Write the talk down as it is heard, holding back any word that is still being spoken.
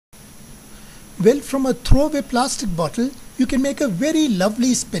Well, from a throwaway plastic bottle, you can make a very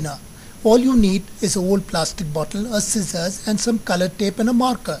lovely spinner. All you need is an old plastic bottle, a scissors and some colored tape and a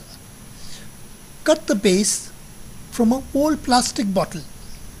marker. Cut the base from an old plastic bottle.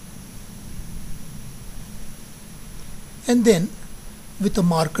 And then, with a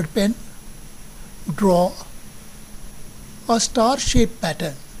marker pen, draw a star-shaped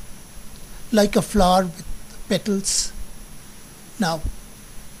pattern like a flower with petals. Now,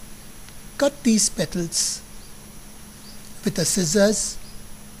 cut these petals with a scissors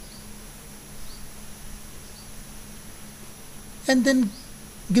and then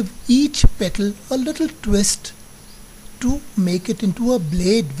give each petal a little twist to make it into a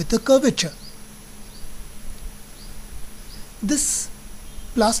blade with a curvature. This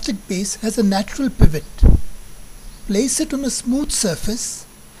plastic base has a natural pivot. Place it on a smooth surface,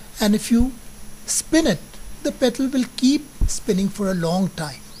 and if you spin it, the petal will keep spinning for a long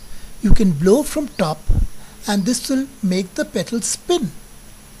time. You can blow from top and this will make the petal spin.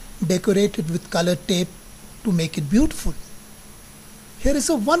 Decorate it with colored tape to make it beautiful. Here is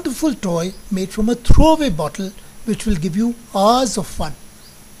a wonderful toy made from a throwaway bottle which will give you hours of fun.